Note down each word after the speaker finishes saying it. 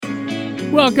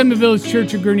Welcome to Village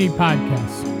Church of Gurnee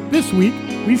podcast. This week,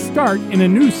 we start in a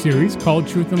new series called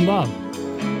Truth and Love.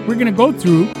 We're going to go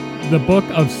through the book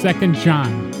of 2 John.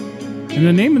 And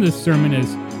the name of this sermon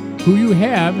is Who You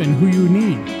Have and Who You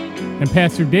Need. And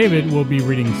Pastor David will be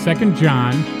reading 2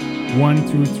 John 1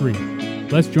 through 3.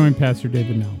 Let's join Pastor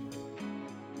David now.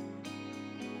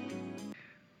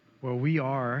 Well, we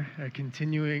are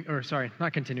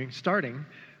starting.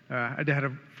 I had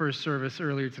a first service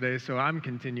earlier today, so I'm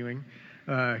continuing.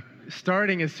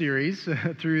 Starting a series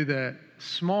through the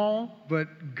small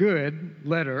but good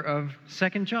letter of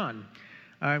 2 John.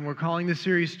 And we're calling this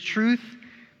series Truth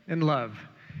and Love.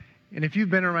 And if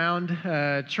you've been around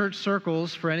church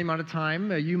circles for any amount of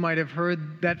time, you might have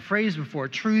heard that phrase before,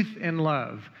 truth and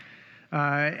love.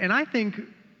 And I think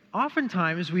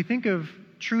oftentimes we think of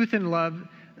truth and love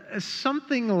as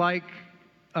something like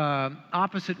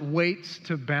opposite weights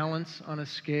to balance on a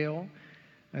scale.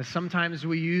 Sometimes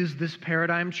we use this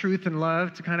paradigm, truth and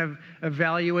love, to kind of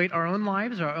evaluate our own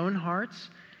lives, our own hearts.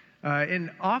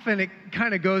 And often it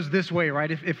kind of goes this way,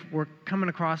 right? If we're coming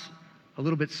across a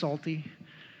little bit salty,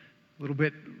 a little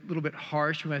bit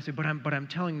harsh, we might say, but I'm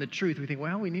telling the truth. We think,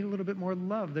 well, we need a little bit more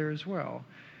love there as well.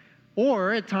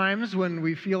 Or at times when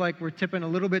we feel like we're tipping a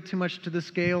little bit too much to the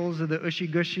scales of the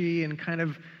ushy-gushy and kind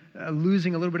of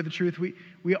losing a little bit of the truth,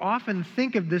 we often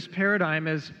think of this paradigm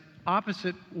as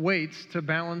opposite weights to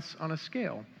balance on a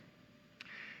scale.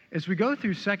 As we go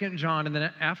through 2 John and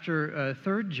then after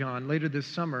 3 John later this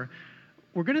summer,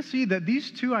 we're going to see that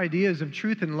these two ideas of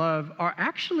truth and love are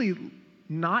actually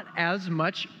not as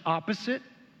much opposite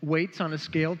weights on a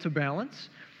scale to balance,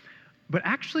 but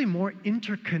actually more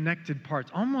interconnected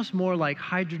parts, almost more like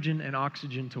hydrogen and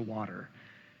oxygen to water.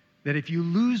 That if you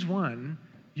lose one,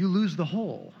 you lose the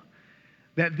whole.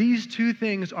 That these two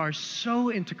things are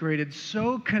so integrated,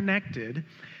 so connected,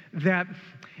 that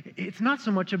it's not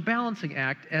so much a balancing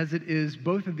act as it is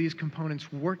both of these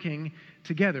components working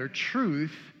together,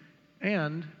 truth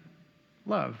and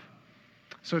love.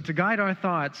 So to guide our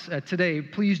thoughts today,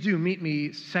 please do meet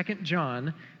me 2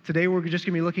 John. Today we're just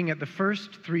going to be looking at the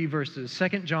first three verses,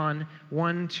 2 John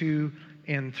 1, 2,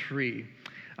 and 3.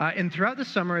 And throughout the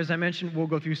summer, as I mentioned, we'll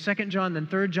go through 2 John, then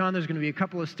 3 John. There's going to be a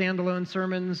couple of standalone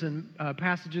sermons and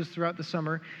passages throughout the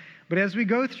summer. But as we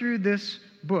go through this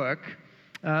book,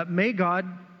 may God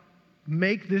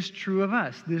make this true of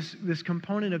us, this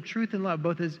component of truth and love,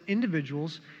 both as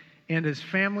individuals and as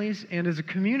families and as a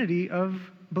community of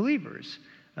believers.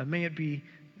 May it be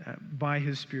by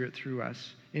His Spirit through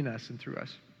us, in us and through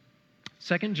us.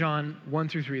 2 John 1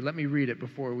 through 3, let me read it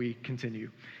before we continue.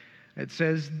 It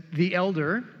says, "The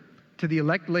elder to the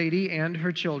elect lady and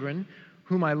her children,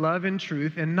 whom I love in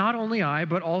truth, and not only I,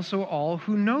 but also all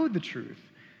who know the truth,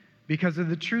 because of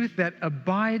the truth that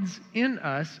abides in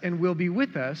us and will be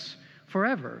with us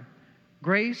forever.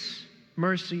 Grace,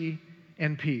 mercy,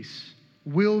 and peace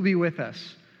will be with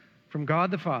us from God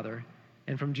the Father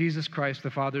and from Jesus Christ, the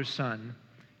Father's Son,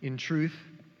 in truth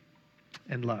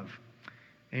and love."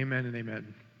 Amen and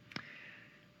amen.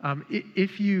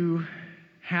 If you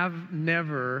have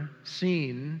never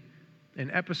seen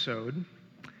an episode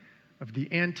of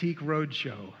the Antique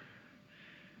Roadshow,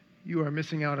 you are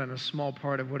missing out on a small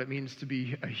part of what it means to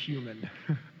be a human.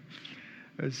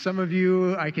 Some of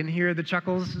you, I can hear the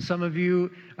chuckles. Some of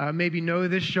you maybe know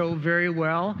this show very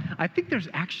well. I think there's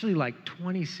actually like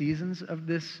 20 seasons of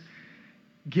this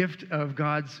gift of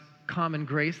God's common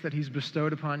grace that He's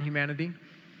bestowed upon humanity.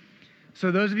 So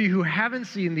those of you who haven't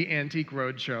seen the Antique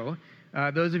Roadshow,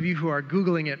 those of you who are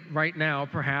Googling it right now,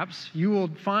 perhaps, you will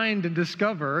find and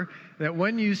discover that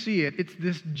when you see it, it's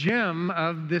this gem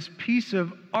of this piece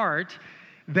of art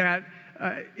that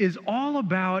is all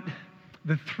about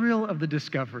the thrill of the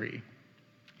discovery.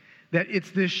 That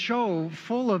it's this show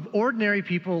full of ordinary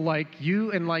people like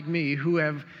you and like me who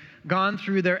have gone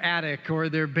through their attic or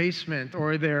their basement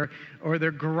or their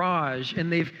garage,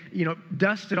 and they've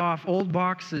dusted off old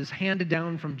boxes handed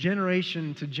down from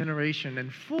generation to generation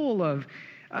and full of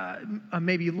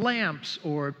maybe lamps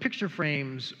or picture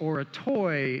frames or a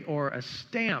toy or a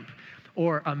stamp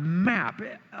or a map,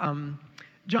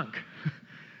 junk.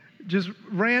 Just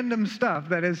random stuff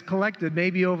that is collected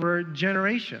maybe over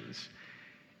generations.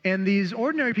 And these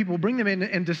ordinary people bring them in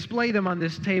and display them on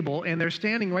this table, and they're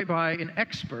standing right by an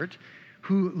expert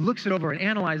who looks it over and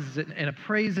analyzes it and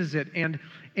appraises it. And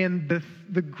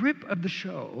the grip of the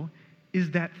show is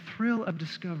that thrill of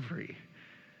discovery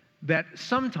that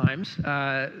sometimes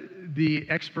the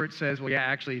expert says, well, yeah,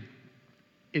 actually,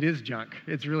 it is junk.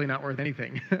 It's really not worth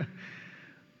anything.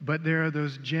 But there are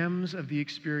those gems of the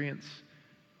experience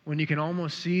when you can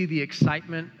almost see the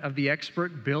excitement of the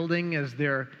expert building as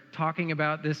they're talking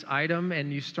about this item,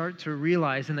 and you start to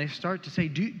realize, and they start to say,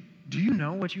 do you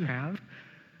know what you have?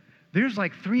 There's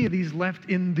like 3 of these left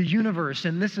in the universe,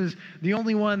 and this is the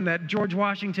only one that George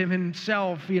Washington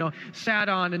himself, sat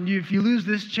on, and if you lose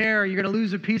this chair, you're going to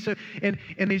lose a piece of, and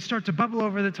they start to bubble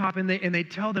over the top, and they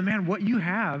tell the man, what you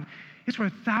have is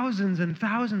worth thousands and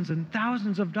thousands and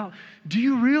thousands of dollars. Do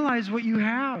you realize what you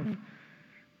have?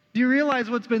 Do you realize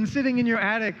what's been sitting in your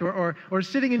attic or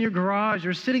sitting in your garage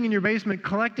or sitting in your basement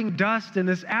collecting dust and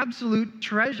this absolute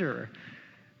treasure?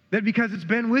 That because it's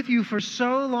been with you for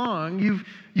so long,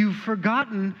 you've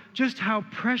forgotten just how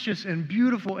precious and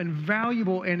beautiful and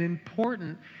valuable and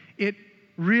important it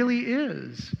really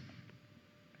is.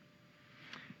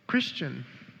 Christian,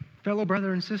 fellow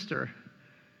brother and sister,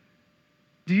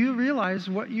 do you realize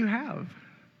what you have?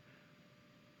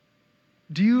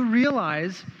 Do you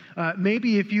realize,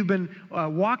 maybe if you've been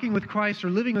walking with Christ or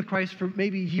living with Christ for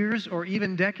maybe years or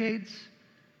even decades,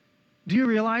 do you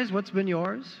realize what's been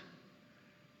yours?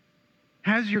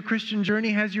 Has your Christian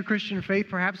journey, has your Christian faith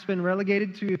perhaps been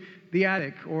relegated to the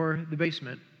attic or the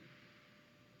basement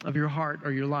of your heart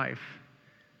or your life?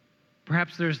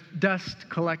 Perhaps there's dust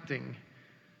collecting.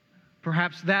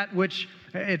 Perhaps that which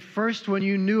at first when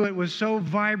you knew it was so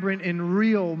vibrant and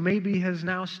real maybe has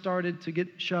now started to get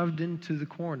shoved into the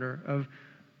corner of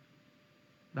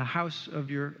the house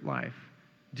of your life.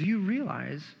 Do you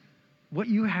realize what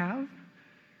you have?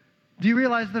 Do you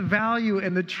realize the value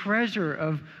and the treasure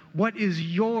of what is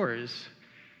yours?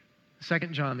 2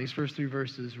 John, these first 3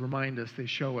 verses remind us, they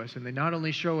show us, and they not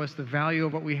only show us the value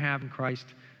of what we have in Christ,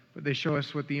 but they show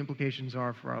us what the implications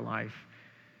are for our life.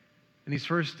 And these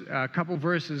first couple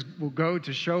verses will go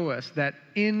to show us that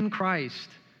in Christ,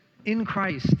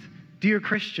 dear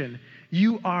Christian,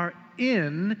 you are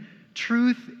in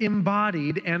truth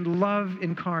embodied and love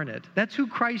incarnate. That's who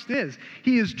Christ is.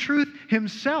 He is truth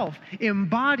himself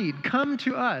embodied, come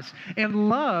to us, and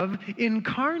love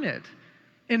incarnate.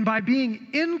 And by being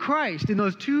in Christ, in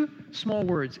those 2 small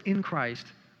words, in Christ,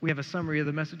 we have a summary of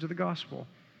the message of the gospel.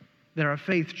 That our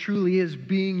faith truly is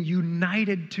being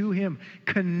united to him,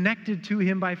 connected to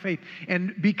him by faith.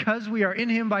 And because we are in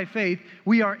him by faith,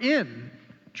 we are in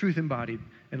truth embodied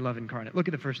and love incarnate. Look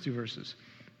at the first 2 verses.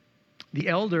 The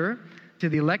elder to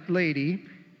the elect lady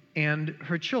and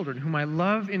her children, whom I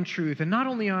love in truth, and not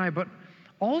only I, but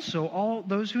also all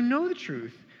those who know the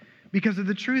truth, because of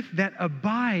the truth that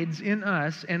abides in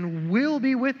us and will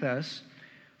be with us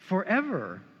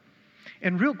forever.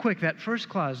 And real quick, that first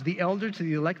clause, the elder to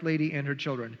the elect lady and her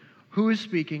children. Who is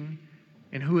speaking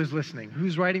and who is listening?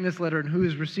 Who's writing this letter and who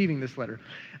is receiving this letter?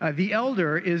 The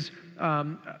elder is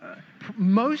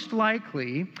most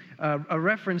likely a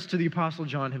reference to the Apostle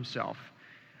John himself.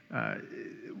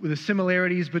 The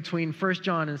similarities between 1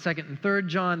 John and 2nd and 3rd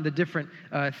John, the different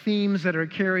themes that are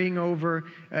carrying over,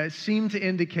 seem to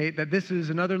indicate that this is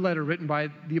another letter written by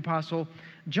the Apostle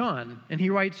John. And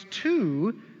he writes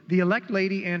to the elect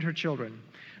lady and her children.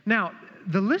 Now,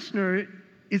 the listener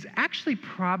is actually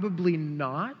probably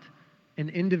not an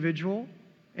individual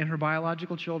and her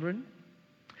biological children.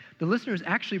 The listener is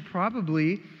actually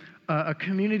probably a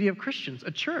community of Christians,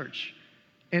 a church,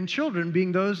 and children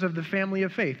being those of the family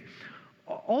of faith.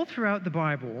 All throughout the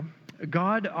Bible,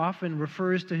 God often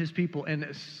refers to his people, and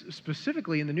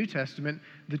specifically in the New Testament,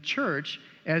 the church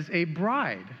as a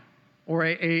bride or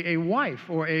a wife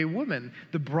or a woman.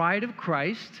 The bride of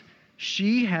Christ,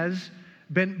 she has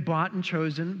been bought and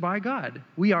chosen by God.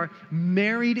 We are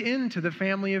married into the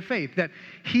family of faith, that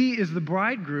he is the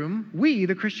bridegroom, we,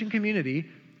 the Christian community,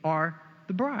 are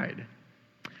the bride.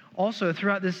 Also,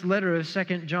 throughout this letter of 2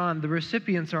 John, the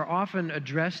recipients are often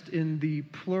addressed in the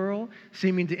plural,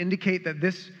 seeming to indicate that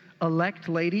this elect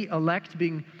lady, elect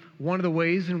being one of the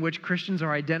ways in which Christians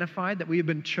are identified, that we have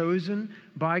been chosen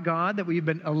by God, that we have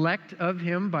been elect of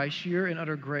him by sheer and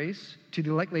utter grace, to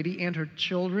the elect lady and her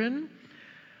children.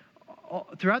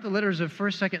 Throughout the letters of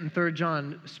 1st, 2nd, and 3rd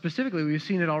John, specifically, we've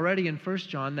seen it already in 1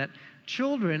 John, that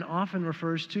children often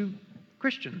refers to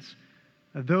Christians,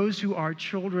 those who are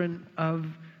children of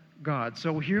God.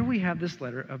 So here we have this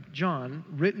letter of John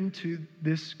written to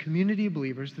this community of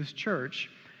believers, this church,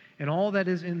 and all that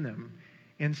is in them.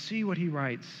 And see what he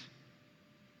writes.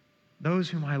 Those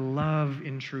whom I love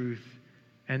in truth,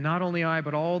 and not only I,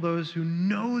 but all those who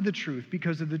know the truth,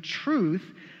 because of the truth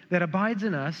that abides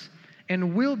in us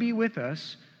and will be with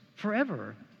us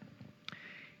forever.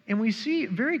 And we see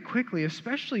very quickly,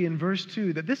 especially in verse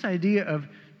 2, that this idea of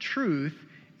truth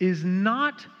is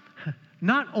not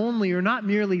only or not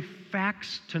merely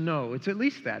facts to know. It's at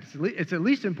least that. It's at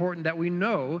least important that we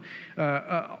know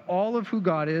all of who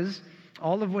God is,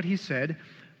 all of what he said,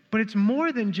 But it's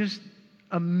more than just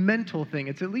a mental thing.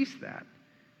 It's at least that.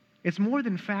 It's more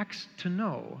than facts to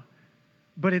know,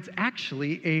 but it's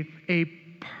actually a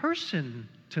person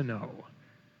to know.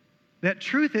 That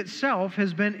truth itself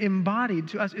has been embodied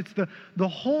to us. It's the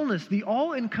wholeness, the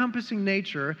all-encompassing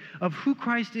nature of who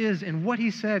Christ is and what he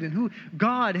said and who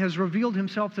God has revealed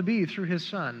himself to be through his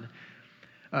Son.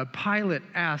 Pilate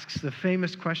asks the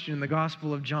famous question in the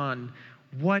Gospel of John,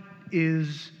 what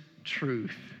is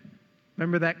truth?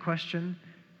 Remember that question?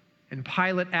 And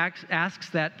Pilate asks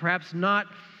that, perhaps not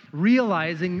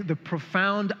realizing the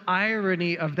profound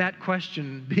irony of that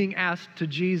question being asked to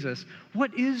Jesus.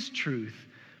 What is truth?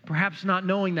 Perhaps not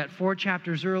knowing that 4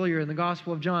 chapters earlier in the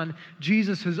Gospel of John,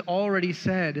 Jesus has already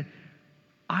said,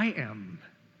 I am.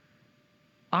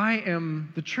 I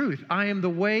am the truth. I am the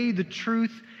way, the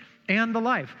truth, and the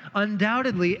life.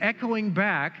 Undoubtedly echoing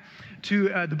back to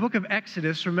the book of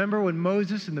Exodus. Remember when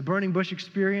Moses in the burning bush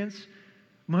experience,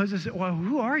 Moses said, well,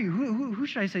 who are you? Who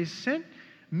should I say sent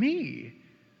me?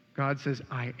 God says,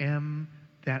 I am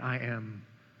that I am.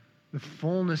 The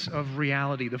fullness of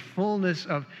reality, the fullness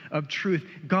of truth.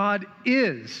 God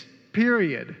is,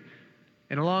 period.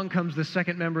 And along comes the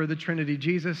second member of the Trinity,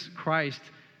 Jesus Christ.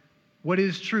 What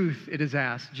is truth, it is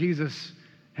asked. Jesus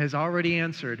has already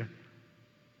answered,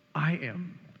 I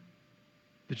am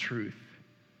the truth.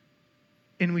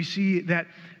 And we see that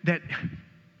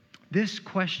this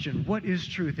question, what is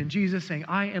truth? And Jesus saying,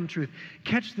 I am truth.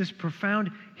 Catch this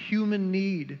profound human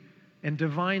need and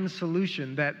divine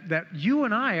solution that you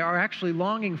and I are actually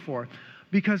longing for.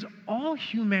 Because all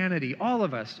humanity, all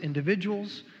of us,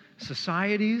 individuals,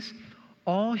 societies,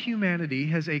 all humanity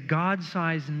has a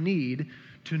God-sized need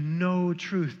to know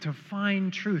truth, to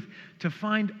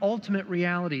find ultimate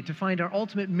reality, to find our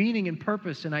ultimate meaning and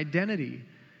purpose and identity.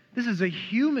 This is a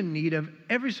human need of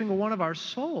every single one of our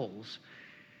souls.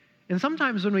 And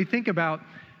sometimes when we think about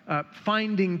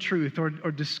finding truth or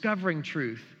discovering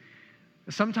truth,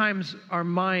 sometimes our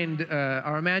mind,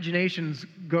 our imaginations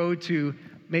go to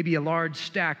maybe a large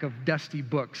stack of dusty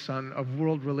books of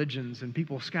world religions and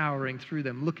people scouring through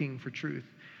them looking for truth.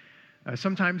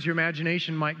 Sometimes your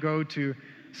imagination might go to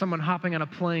someone hopping on a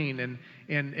plane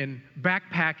and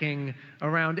backpacking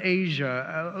around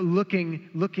Asia,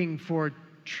 looking for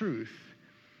truth.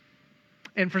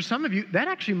 And for some of you, that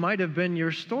actually might have been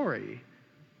your story.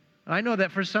 I know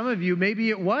that for some of you, maybe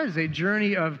it was a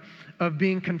journey of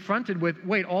being confronted with,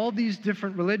 all these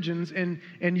different religions, and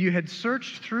you had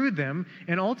searched through them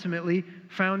and ultimately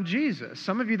found Jesus.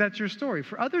 Some of you, that's your story.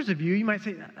 For others of you, you might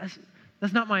say,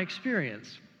 that's not my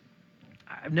experience.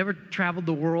 I've never traveled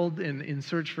the world in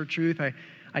search for truth.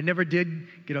 I never did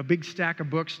get a big stack of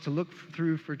books to look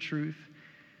through for truth.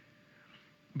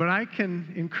 But I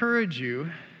can encourage you,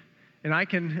 and I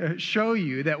can show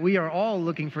you that we are all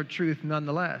looking for truth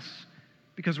nonetheless,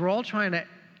 because we're all trying to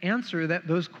answer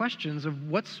those questions of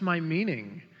what's my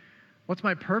meaning? What's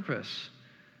my purpose?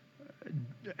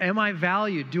 Am I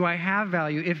valued? Do I have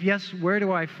value? If yes, where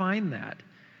do I find that?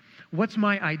 What's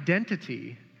my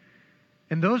identity?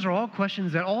 And those are all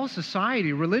questions that all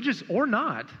society, religious or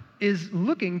not, is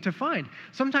looking to find.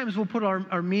 Sometimes we'll put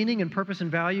our meaning and purpose and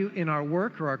value in our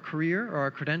work or our career or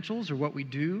our credentials or what we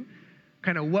do.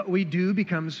 Kind of what we do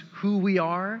becomes who we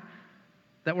are,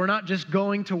 that we're not just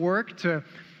going to work to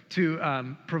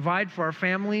provide for our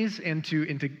families and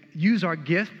to use our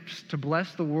gifts to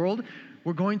bless the world.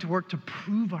 We're going to work to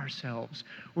prove ourselves.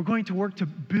 We're going to work to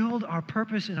build our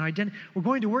purpose and identity. We're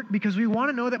going to work because we want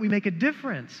to know that we make a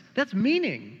difference. That's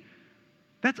meaning.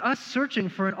 That's us searching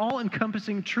for an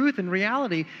all-encompassing truth and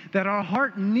reality that our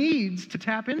heart needs to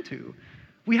tap into.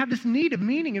 We have this need of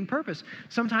meaning and purpose.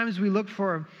 Sometimes we look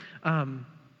for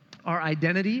our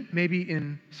identity, maybe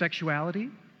in sexuality.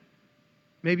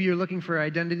 Maybe you're looking for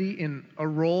identity in a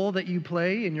role that you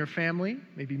play in your family,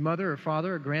 maybe mother or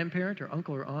father or grandparent or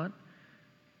uncle or aunt.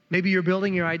 Maybe you're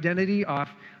building your identity off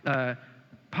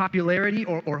popularity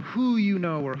or who you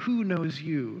know or who knows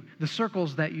you, the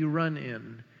circles that you run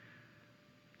in.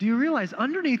 Do you realize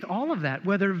underneath all of that,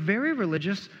 whether very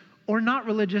religious or not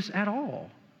religious at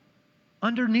all,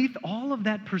 underneath all of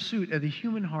that pursuit of the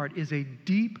human heart is a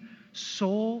deep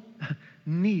soul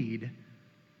need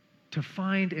to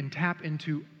find and tap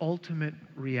into ultimate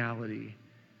reality.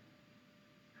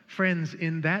 Friends,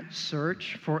 in that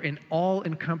search for an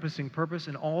all-encompassing purpose,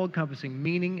 an all-encompassing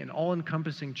meaning, an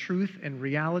all-encompassing truth and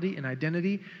reality and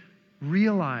identity,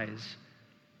 realize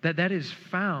that is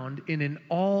found in an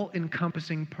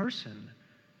all-encompassing person,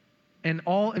 an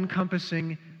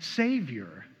all-encompassing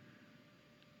Savior.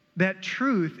 That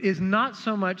truth is not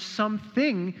so much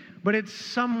something, but it's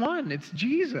someone. It's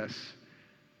Jesus.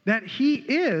 That he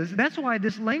is, that's why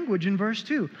this language in verse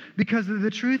 2, because of the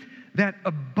truth that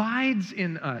abides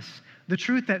in us, the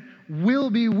truth that will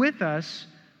be with us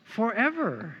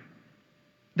forever.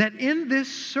 That in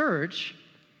this search,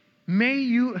 may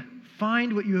you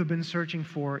find what you have been searching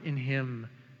for in him,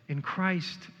 in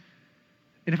Christ.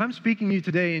 And if I'm speaking to you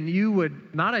today and you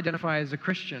would not identify as a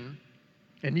Christian,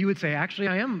 and you would say, actually,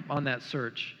 I am on that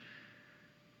search,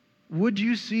 would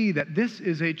you see that this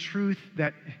is a truth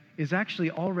that is actually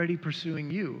already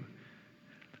pursuing you?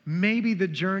 Maybe the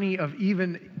journey of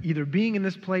either being in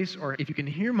this place, or if you can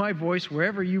hear my voice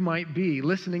wherever you might be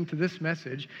listening to this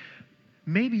message,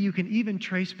 maybe you can even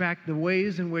trace back the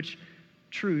ways in which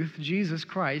truth, Jesus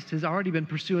Christ, has already been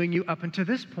pursuing you up until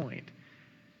this point.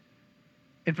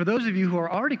 And for those of you who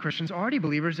are already Christians, already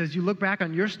believers, as you look back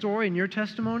on your story and your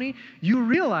testimony, you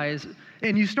realize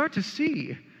and you start to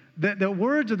see that the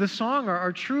words of the song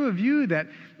are true of you, that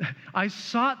I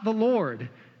sought the Lord,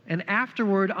 and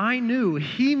afterward I knew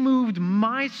he moved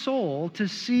my soul to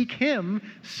seek him,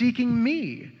 seeking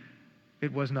me.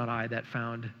 It was not I that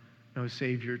found no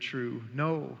Savior true.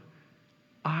 No,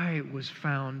 I was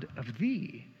found of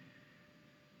thee.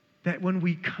 That when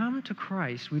we come to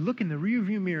Christ, we look in the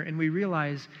rearview mirror and we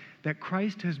realize that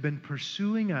Christ has been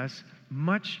pursuing us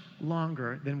much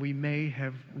longer than we may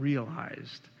have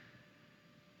realized.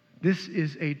 This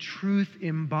is a truth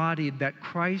embodied, that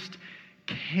Christ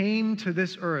came to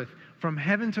this earth, from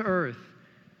heaven to earth,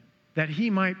 that he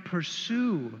might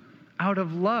pursue out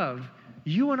of love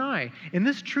you and I. And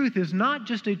this truth is not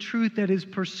just a truth that is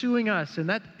pursuing us, and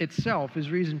that itself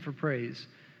is reason for praise.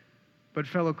 But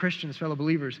fellow Christians, fellow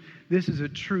believers, this is a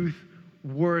truth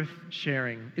worth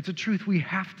sharing. It's a truth we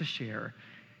have to share.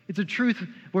 It's a truth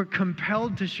we're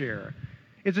compelled to share.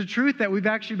 It's a truth that we've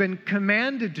actually been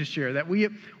commanded to share, that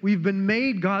we've been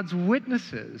made God's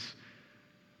witnesses,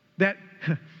 that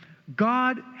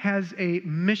God has a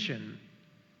mission,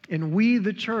 and we,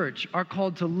 the church, are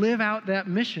called to live out that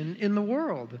mission in the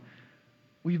world.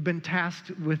 We've been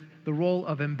tasked with the role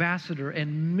of ambassador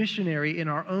and missionary in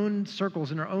our own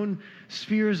circles, in our own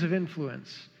spheres of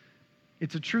influence.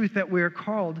 It's a truth that we're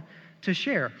called to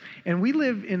share. And we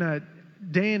live in a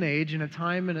day and age, in a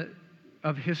time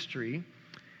of history,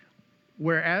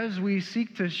 where as we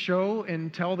seek to show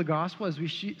and tell the gospel, as we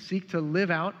seek to live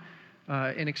out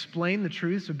and explain the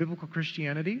truths of biblical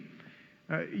Christianity,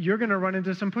 you're going to run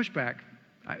into some pushback.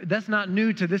 That's not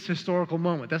new to this historical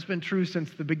moment. That's been true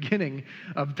since the beginning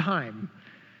of time.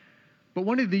 But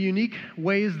one of the unique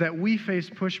ways that we face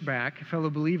pushback, fellow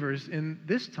believers, in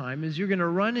this time is you're going to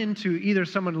run into either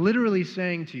someone literally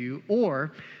saying to you,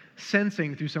 or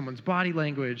sensing through someone's body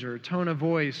language or tone of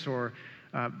voice or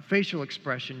facial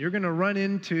expression. You're going to run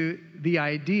into the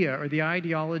idea or the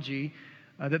ideology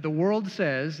that the world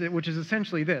says, which is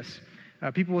essentially this.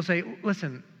 People will say,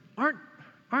 listen,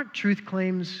 aren't truth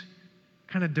claims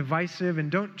kind of divisive, and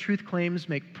don't truth claims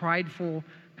make prideful,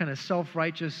 kind of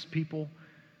self-righteous people?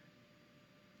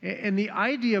 And the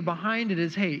idea behind it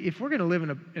is, hey, if we're going to live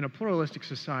in a pluralistic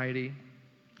society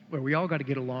where we all got to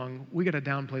get along, we got to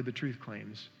downplay the truth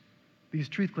claims. These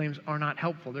truth claims are not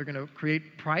helpful. They're going to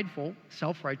create prideful,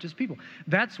 self-righteous people.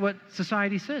 That's what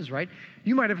society says, right?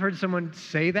 You might have heard someone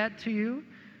say that to you,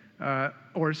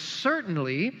 or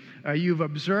certainly you've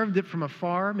observed it from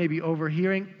afar, maybe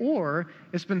overhearing, or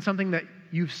it's been something that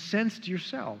you've sensed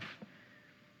yourself.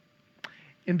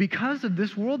 And because of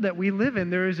this world that we live in,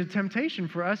 there is a temptation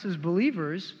for us as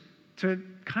believers to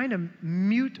kind of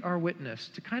mute our witness,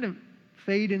 to kind of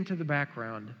fade into the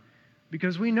background.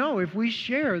 Because we know if we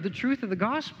share the truth of the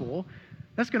gospel,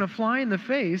 that's going to fly in the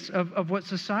face of what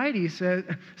society says.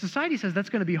 Society says that's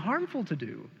going to be harmful to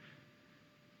do.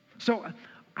 So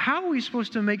how are we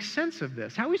supposed to make sense of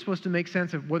this? How are we supposed to make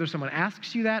sense of whether someone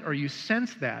asks you that or you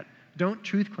sense that? Don't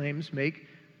truth claims make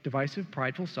divisive,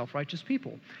 prideful, self-righteous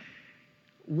people?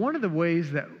 One of the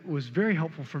ways that was very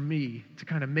helpful for me to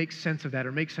kind of make sense of that,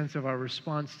 or make sense of our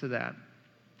response to that,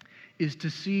 is to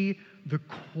see the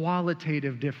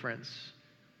qualitative difference.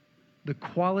 The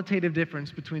qualitative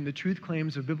difference between the truth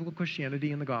claims of biblical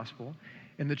Christianity and the gospel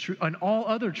and all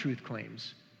other truth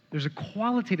claims. There's a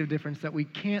qualitative difference that we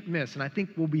can't miss, and I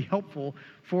think will be helpful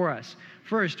for us.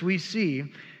 First, we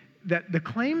see that the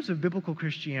claims of biblical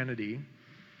Christianity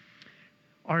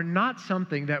are not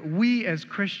something that we as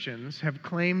Christians have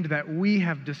claimed, that we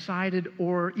have decided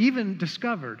or even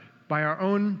discovered by our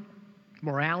own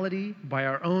morality, by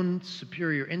our own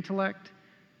superior intellect.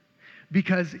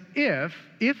 Because if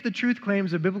the truth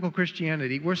claims of biblical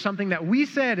Christianity were something that we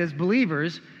said as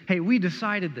believers, hey, we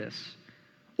decided this,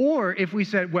 or if we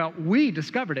said, well, we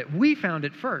discovered it, we found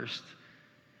it first,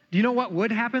 do you know what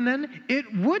would happen then? It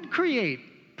would create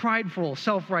prideful,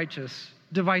 self-righteous,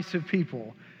 divisive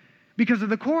people. Because at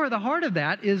the core of the heart of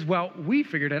that is, well, we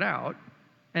figured it out,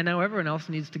 and now everyone else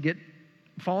needs to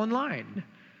fall in line.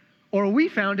 Or we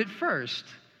found it first.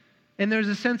 And there's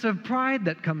a sense of pride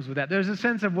that comes with that. There's a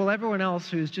sense of, well, everyone else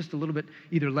who's just a little bit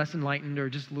either less enlightened or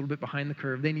just a little bit behind the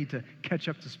curve, they need to catch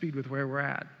up to speed with where we're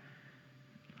at.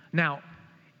 Now,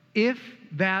 if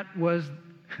that was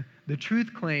the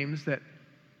truth claims that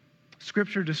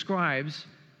Scripture describes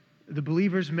the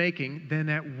believers making, then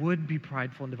that would be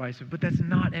prideful and divisive. But that's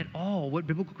not at all what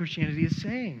biblical Christianity is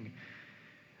saying.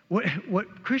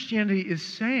 What Christianity is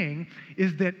saying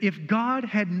is that if God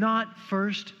had not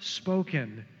first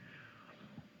spoken,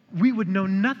 we would know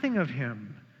nothing of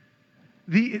him.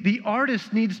 The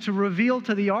artist needs to reveal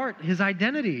to the art his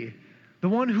identity. The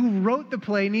one who wrote the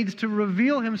play needs to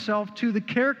reveal himself to the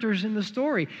characters in the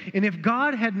story. And if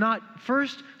God had not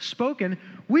first spoken,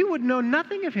 we would know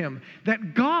nothing of him.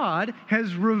 That God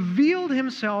has revealed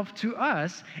himself to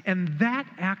us, and that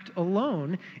act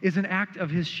alone is an act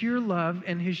of his sheer love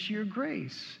and his sheer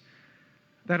grace.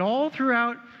 That all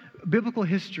throughout biblical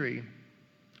history,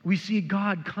 we see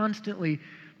God constantly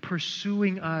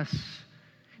pursuing us.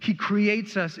 He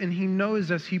creates us and he knows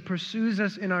us. He pursues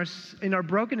us in our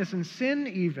brokenness and sin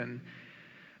even.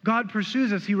 God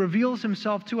pursues us. He reveals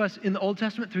himself to us in the Old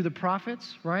Testament through the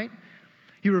prophets, right?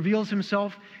 He reveals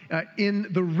himself in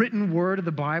the written word of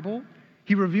the Bible.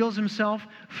 He reveals himself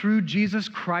through Jesus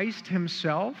Christ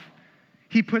himself.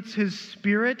 He puts his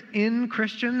Spirit in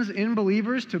Christians, in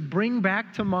believers, to bring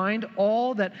back to mind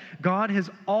all that God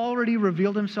has already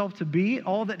revealed himself to be,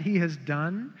 all that he has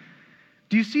done.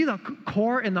 Do you see the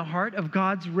core and the heart of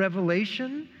God's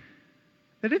revelation?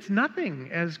 That it's nothing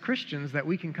as Christians that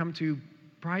we can come to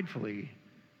pridefully.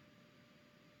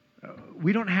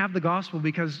 We don't have the gospel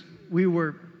because we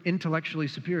were intellectually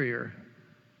superior.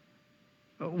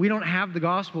 We don't have the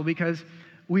gospel because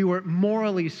we were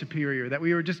morally superior, that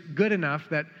we were just good enough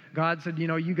that God said,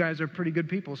 you guys are pretty good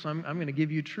people, so I'm going to give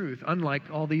you truth, unlike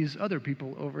all these other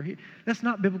people over here. That's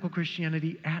not biblical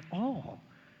Christianity at all.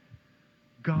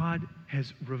 God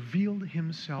has revealed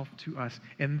himself to us,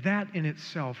 and that in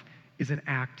itself is an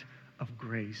act of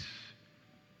grace.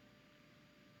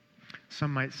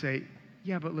 Some might say,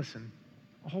 yeah, but listen,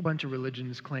 a whole bunch of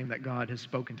religions claim that God has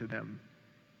spoken to them.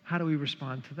 How do we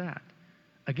respond to that?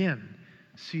 Again,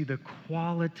 see the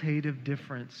qualitative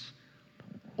difference.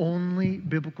 Only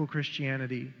biblical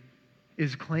Christianity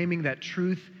is claiming that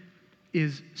truth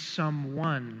is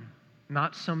someone,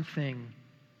 not something.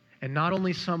 And not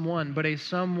only someone, but a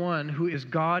someone who is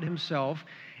God himself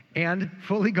and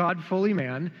fully God, fully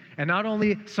man. And not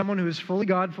only someone who is fully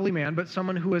God, fully man, but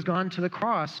someone who has gone to the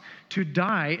cross to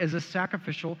die as a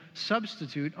sacrificial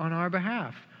substitute on our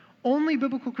behalf. Only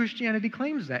biblical Christianity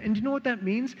claims that. And do you know what that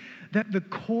means? That the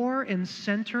core and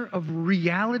center of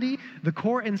reality, the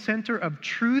core and center of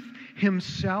truth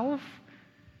himself,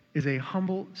 is a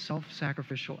humble,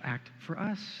 self-sacrificial act for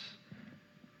us.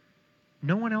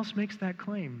 No one else makes that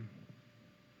claim.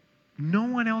 No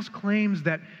one else claims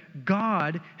that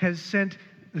God has sent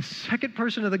the second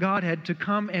person of the Godhead to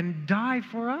come and die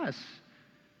for us.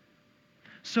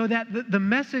 So that the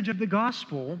message of the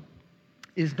gospel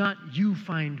is not you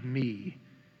find me.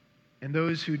 And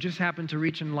those who just happen to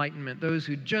reach enlightenment, those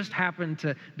who just happen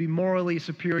to be morally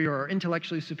superior or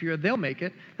intellectually superior, they'll make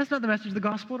it. That's not the message of the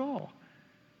gospel at all.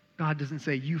 God doesn't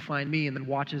say you find me and then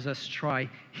watches us try.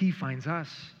 He finds us.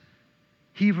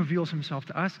 He reveals himself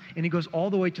to us, and he goes all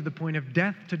the way to the point of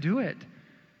death to do it.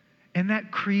 And that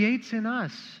creates in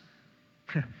us,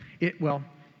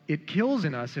 it kills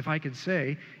in us, if I could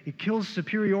say, it kills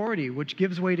superiority, which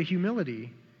gives way to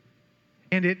humility.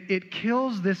 And it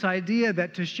kills this idea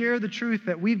that to share the truth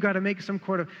that we've got to make some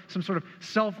sort of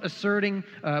self-asserting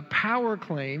power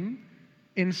claim.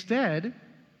 Instead,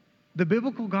 the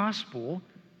biblical gospel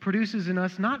produces in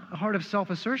us not a heart of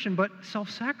self-assertion, but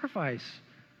self-sacrifice.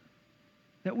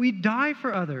 That we die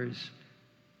for others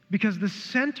because the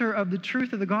center of the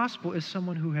truth of the gospel is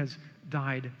someone who has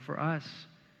died for us.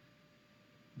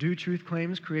 Do truth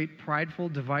claims create prideful,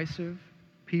 divisive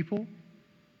people?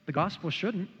 The gospel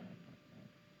shouldn't.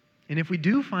 And if we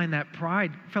do find that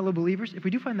pride, fellow believers, if we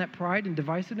do find that pride and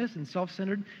divisiveness and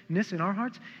self-centeredness in our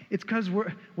hearts, it's because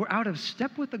we're out of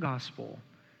step with the gospel.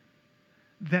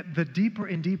 That the deeper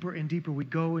and deeper and deeper we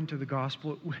go into the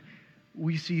gospel,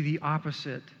 we see the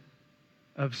opposite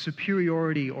of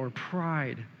superiority or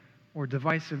pride or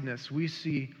divisiveness. We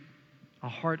see a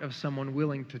heart of someone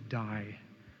willing to die.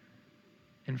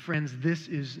 And friends, this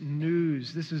is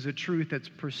news. This is a truth that's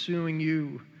pursuing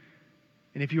you.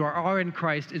 And if you are in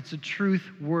Christ, it's a truth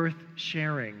worth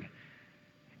sharing.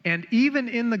 And even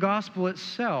in the gospel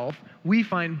itself, we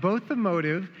find both the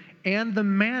motive and the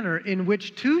manner in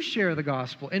which to share the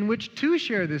gospel, in which to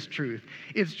share this truth.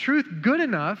 Is truth good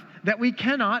enough that we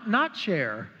cannot not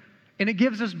share? And it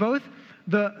gives us both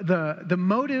the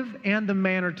motive and the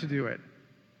manner to do it.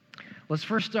 Let's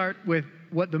first start with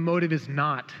what the motive is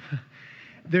not.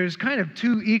 There's kind of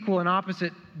two equal and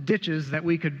opposite ditches that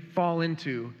we could fall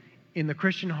into in the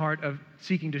Christian heart of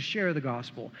seeking to share the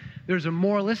gospel. There's a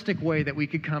moralistic way that we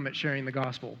could come at sharing the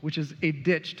gospel, which is a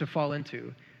ditch to fall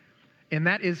into. And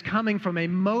that is coming from a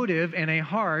motive and a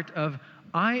heart of,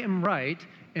 I am right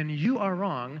and you are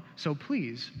wrong, so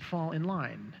please fall in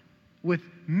line with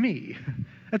me.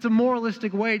 That's a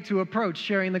moralistic way to approach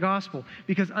sharing the gospel,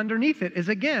 because underneath it is,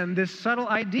 again, this subtle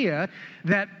idea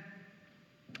that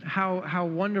how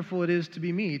wonderful it is to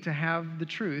be me, to have the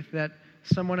truth that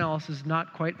someone else is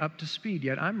not quite up to speed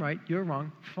yet. I'm right, you're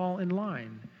wrong, fall in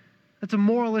line. That's a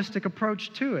moralistic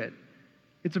approach to it.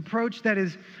 It's an approach that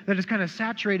is kind of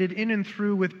saturated in and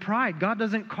through with pride. God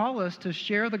doesn't call us to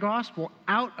share the gospel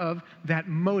out of that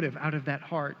motive, out of that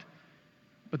heart.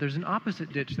 But there's an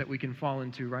opposite ditch that we can fall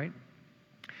into, right?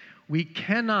 We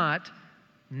cannot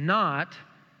not,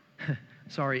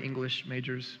 sorry, English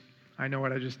majors, I know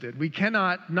what I just did. We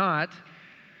cannot not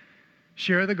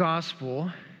share the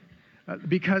gospel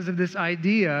because of this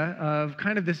idea of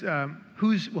kind of this,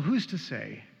 who's to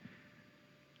say?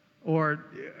 Or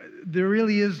there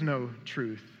really is no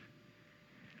truth.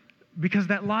 Because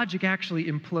that logic actually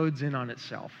implodes in on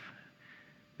itself.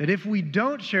 That if we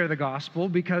don't share the gospel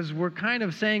because we're kind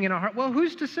of saying in our heart, well,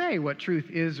 who's to say what truth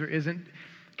is or isn't?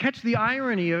 Catch the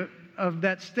irony of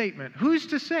that statement. Who's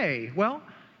to say? Well,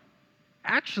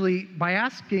 actually, by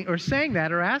asking or saying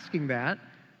that or asking that,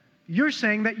 you're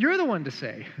saying that you're the one to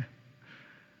say.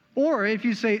 Or if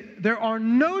you say, there are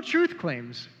no truth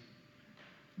claims,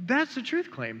 that's a truth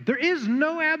claim. There is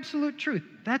no absolute truth.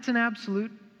 That's an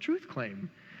absolute truth claim.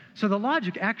 So the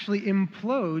logic actually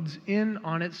implodes in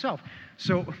on itself.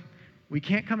 So we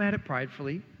can't come at it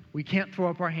pridefully. We can't throw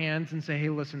up our hands and say, hey,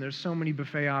 listen, there's so many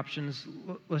buffet options.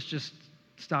 Let's just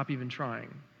stop even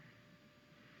trying.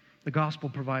 The gospel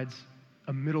provides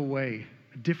a middle way,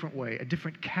 a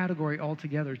different category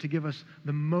altogether to give us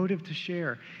the motive to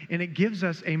share. And it gives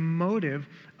us a motive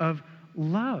of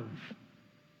love.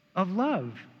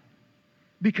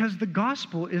 Because the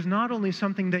gospel is not only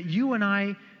something that you and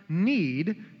I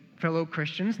need, fellow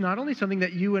Christians, not only something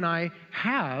that you and I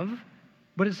have,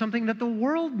 but it's something that the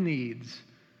world needs.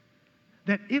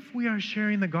 That if we are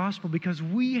sharing the gospel because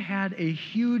we had a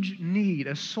huge need,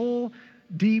 a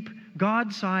soul-deep,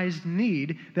 God-sized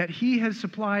need that He has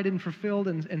supplied and fulfilled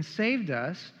and saved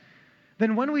us,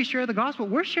 then when we share the gospel,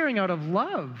 we're sharing out of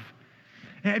love.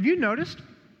 Have you noticed?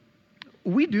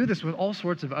 We do this with all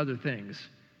sorts of other things.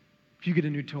 If you get a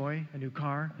new toy, a new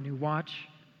car, a new watch,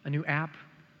 a new app,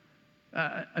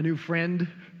 a new friend,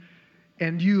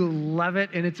 and you love it,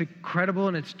 and it's incredible,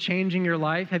 and it's changing your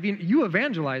life, you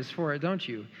evangelize for it, don't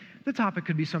you? The topic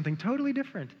could be something totally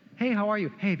different. Hey, how are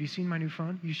you? Hey, have you seen my new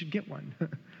phone? You should get one.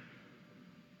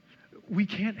 We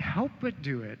can't help but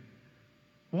do it.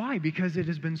 Why? Because it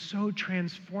has been so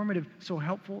transformative, so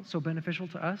helpful, so beneficial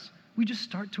to us. We just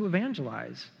start to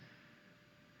evangelize.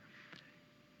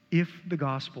 If the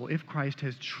gospel, if Christ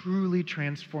has truly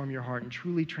transformed your heart and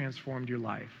truly transformed your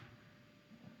life,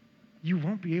 you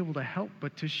won't be able to help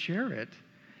but to share it,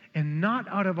 and not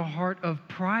out of a heart of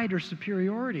pride or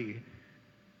superiority,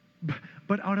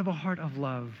 but out of a heart of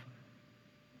love.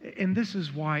 And this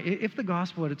is why, if the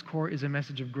gospel at its core is a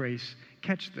message of grace,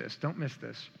 catch this, don't miss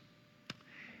this.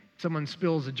 Someone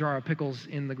spills a jar of pickles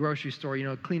in the grocery store,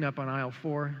 clean up on aisle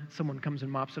 4, someone comes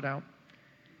and mops it out.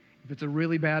 If it's a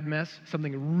really bad mess,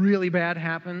 something really bad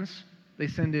happens, they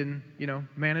send in,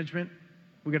 management.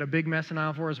 We got a big mess in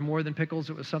aisle 4. It's more than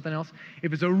pickles. It was something else.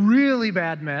 If it's a really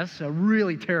bad mess, a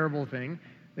really terrible thing,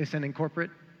 they send in corporate.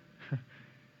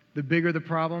 The bigger the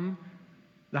problem,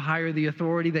 the higher the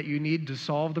authority that you need to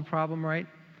solve the problem, right?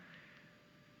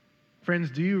 Friends,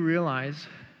 do you realize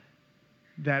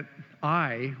that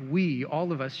we,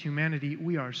 all of us, humanity,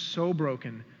 we are so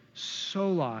broken,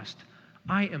 so lost.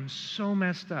 I am so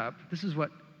messed up. This is what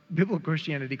biblical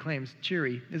Christianity claims.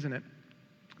 Cheery, isn't it?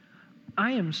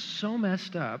 I am so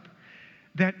messed up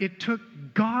that it took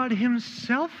God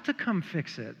Himself to come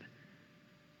fix it.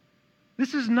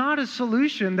 This is not a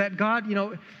solution that God,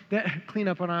 that clean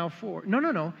up on aisle 4.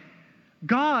 No.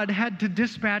 God had to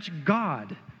dispatch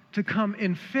God to come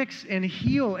and fix and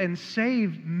heal and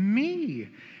save me.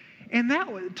 And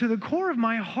that, to the core of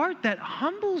my heart, that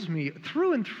humbles me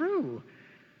through and through.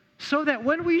 So that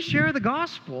when we share the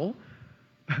gospel,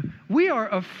 We are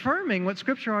affirming what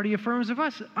Scripture already affirms of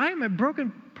us. I am a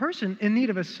broken person in need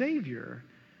of a Savior.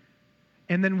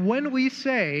 And then when we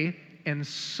say, and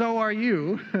so are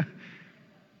you,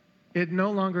 it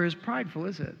no longer is prideful,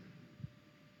 is it?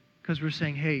 Because we're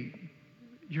saying, hey,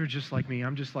 you're just like me.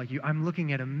 I'm just like you. I'm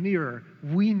looking at a mirror.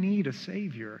 We need a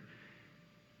Savior.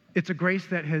 It's a grace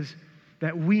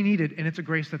that we needed, and it's a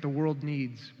grace that the world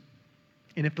needs.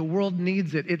 And if the world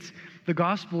needs it, the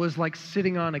gospel is like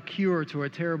sitting on a cure to a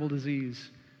terrible disease.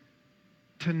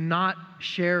 To not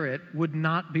share it would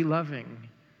not be loving.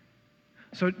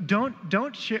 So don't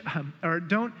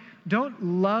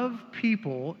love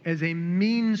people as a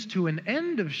means to an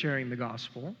end of sharing the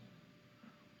gospel.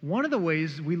 One of the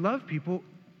ways we love people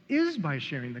is by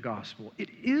sharing the gospel. It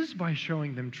is by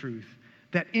showing them truth.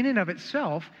 That in and of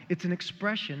itself, it's an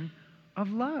expression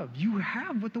of love. You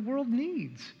have what the world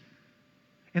needs.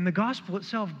 And the gospel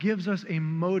itself gives us a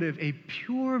motive, a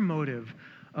pure motive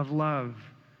of love.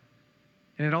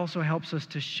 And it also helps us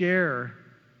to share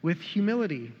with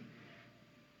humility,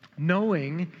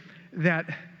 knowing that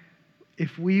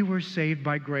if we were saved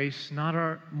by grace, not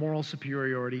our moral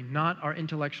superiority, not our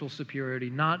intellectual superiority,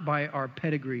 not by our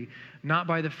pedigree, not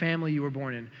by the family you were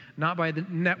born in, not by the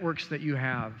networks that you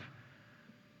have,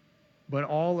 but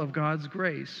all of God's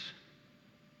grace,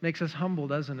 makes us humble,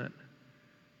 doesn't it?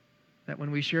 That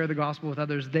when we share the gospel with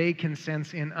others, they can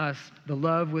sense in us the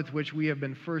love with which we have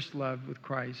been first loved with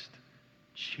Christ.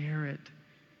 Share it.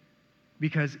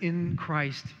 Because in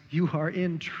Christ, you are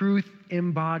in truth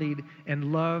embodied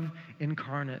and love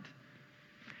incarnate.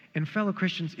 And fellow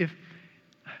Christians,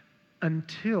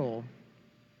 until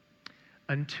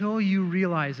you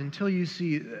realize, until you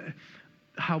see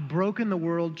how broken the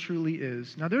world truly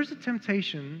is. Now, there's a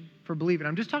temptation for believing.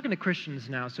 I'm just talking to Christians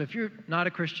now, so if you're not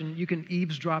a Christian, you can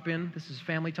eavesdrop in. This is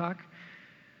family talk.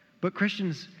 But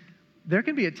Christians, there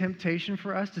can be a temptation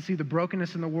for us to see the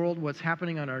brokenness in the world, what's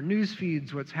happening on our news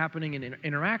feeds, what's happening in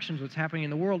interactions, what's happening in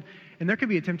the world, and there can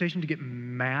be a temptation to get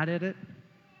mad at it,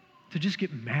 to just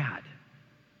get mad,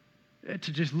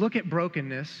 to just look at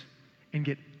brokenness and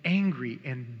get angry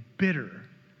and bitter.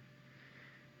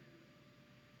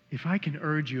 If I can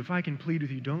urge you, if I can plead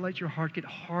with you, don't let your heart get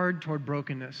hard toward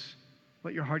brokenness.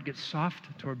 Let your heart get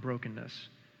soft toward brokenness.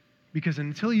 Because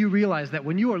until you realize that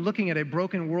when you are looking at a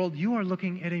broken world, you are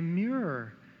looking at a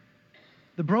mirror.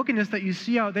 The brokenness that you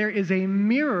see out there is a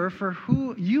mirror for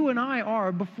who you and I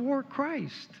are before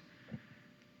Christ.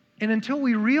 And until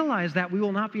we realize that, we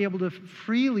will not be able to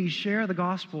freely share the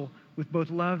gospel with both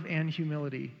love and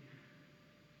humility.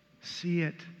 See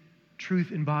it.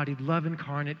 Truth embodied, love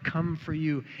incarnate, come for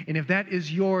you. And if that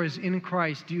is yours in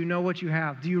Christ, do you know what you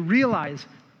have? Do you realize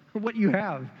what you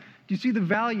have? Do you see the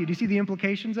value? Do you see the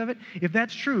implications of it? If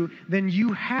that's true, then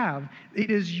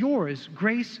it is yours,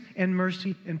 grace and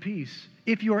mercy and peace.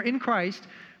 If you are in Christ,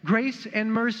 grace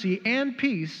and mercy and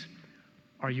peace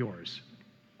are yours.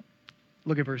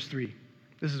 Look at verse 3.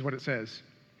 This is what it says.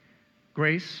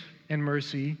 Grace and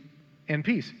mercy and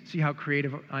peace. See how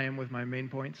creative I am with my main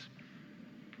points?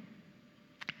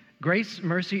 Grace,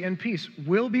 mercy, and peace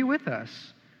will be with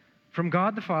us from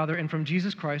God the Father and from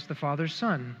Jesus Christ, the Father's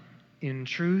Son, in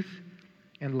truth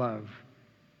and love.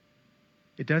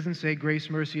 It doesn't say grace,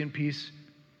 mercy, and peace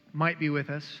might be with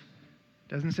us.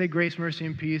 It doesn't say grace, mercy,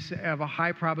 and peace have a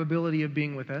high probability of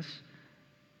being with us.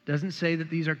 It doesn't say that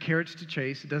these are carrots to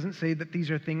chase. It doesn't say that these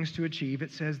are things to achieve.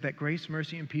 It says that grace,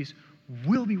 mercy, and peace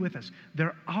will be with us.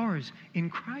 They're ours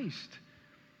in Christ.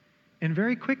 And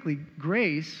very quickly,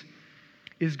 grace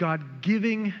is God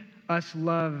giving us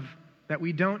love that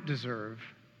we don't deserve.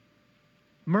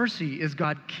 Mercy is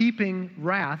God keeping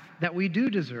wrath that we do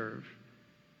deserve.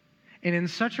 And in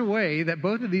such a way that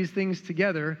both of these things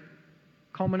together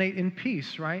culminate in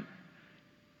peace, right?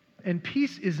 And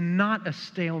peace is not a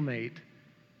stalemate.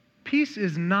 Peace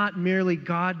is not merely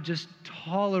God just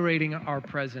tolerating our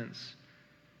presence.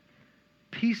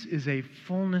 Peace is a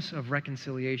fullness of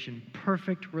reconciliation,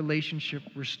 perfect relationship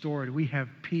restored. We have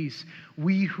peace.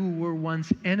 We who were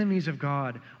once enemies of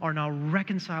God are now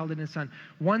reconciled in His Son.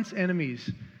 Once enemies,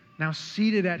 now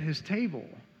seated at His table.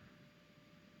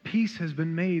 Peace has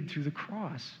been made through the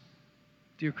cross.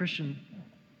 Dear Christian,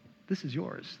 this is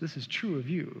yours. This is true of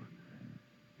you.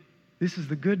 This is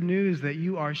the good news that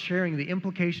you are sharing, the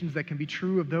implications that can be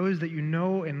true of those that you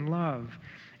know and love.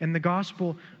 And the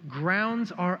gospel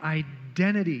grounds our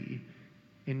identity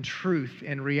in truth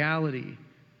and reality,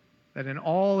 that an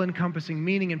all-encompassing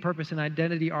meaning and purpose and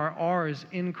identity are ours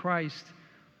in Christ.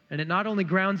 And it not only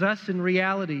grounds us in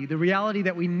reality, the reality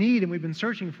that we need and we've been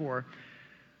searching for,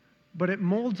 but it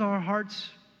molds our hearts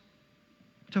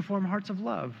to form hearts of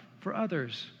love for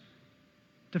others,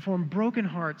 to form broken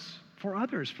hearts for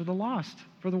others, for the lost,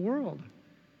 for the world.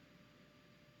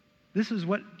 This is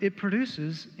what it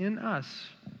produces in us.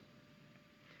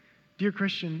 Dear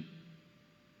Christian,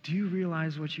 do you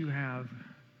realize what you have?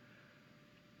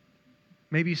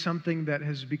 Maybe something that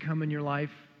has become in your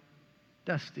life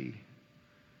dusty,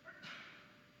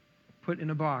 put in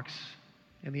a box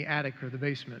in the attic or the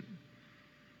basement.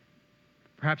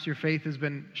 Perhaps your faith has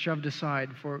been shoved aside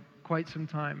for quite some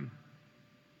time.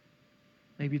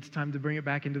 Maybe it's time to bring it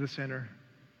back into the center,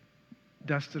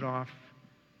 dust it off,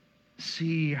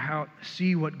 see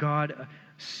what God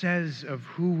says of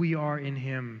who we are in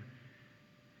Him,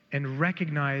 and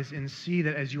recognize and see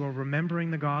that as you are remembering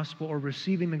the gospel or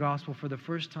receiving the gospel for the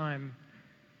first time,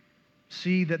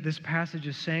 see that this passage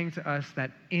is saying to us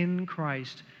that in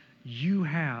Christ you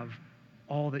have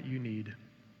all that you need.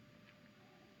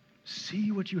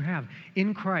 See what you have.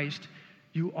 In Christ,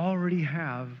 you already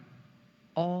have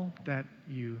all that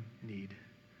you need.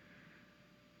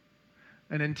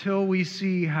 And until we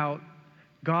see how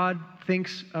God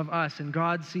thinks of us and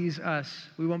God sees us,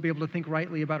 we won't be able to think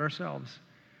rightly about ourselves.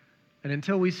 And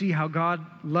until we see how God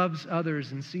loves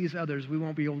others and sees others, we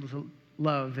won't be able to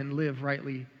love and live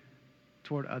rightly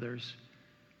toward others.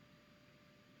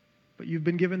 But you've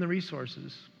been given the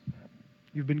resources.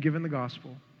 You've been given the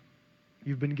gospel.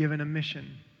 You've been given a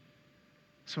mission.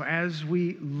 So as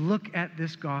we look at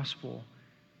this gospel,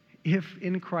 if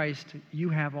in Christ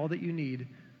you have all that you need,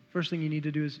 first thing you need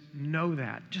to do is know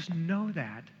that. Just know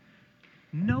that.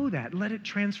 Know that. Let it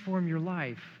transform your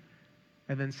life.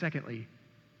 And then secondly,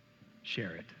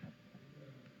 share it.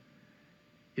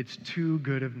 It's too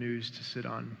good of news to sit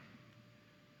on.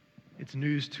 It's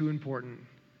news too important,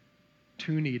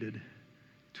 too needed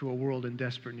to a world in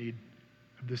desperate need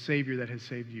of the Savior that has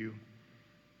saved you.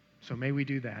 So may we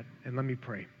do that. And let me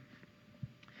pray.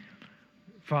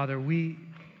 Father, we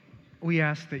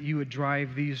ask that you would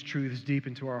drive these truths deep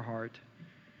into our heart.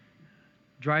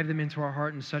 Drive them into our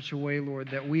heart in such a way, Lord,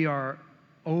 that we are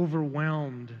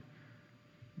overwhelmed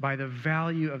by the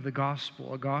value of the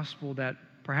gospel, a gospel that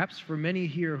perhaps for many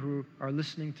here who are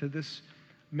listening to this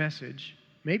message,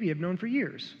 maybe have known for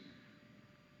years.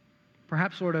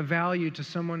 Perhaps, Lord, a value to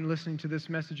someone listening to this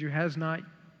message who has not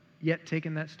yet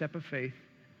taken that step of faith.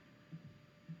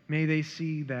 May they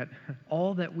see that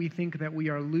all that we think that we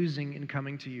are losing in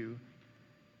coming to you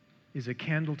is a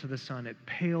candle to the sun. It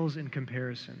pales in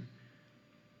comparison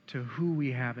to who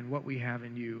we have and what we have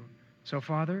in you. So,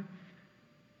 Father,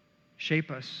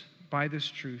 shape us by this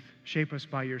truth. Shape us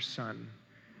by your Son.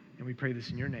 And we pray this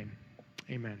in your name.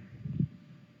 Amen.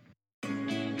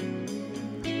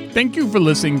 Thank you for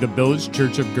listening to Village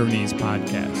Church of Gurney's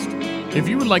podcast. If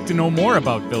you would like to know more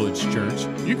about Village Church,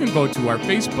 you can go to our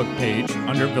Facebook page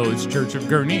under Village Church of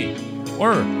Gurney,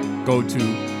 or go to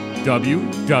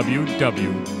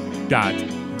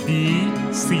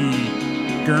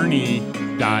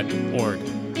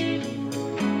www.vcgurney.org.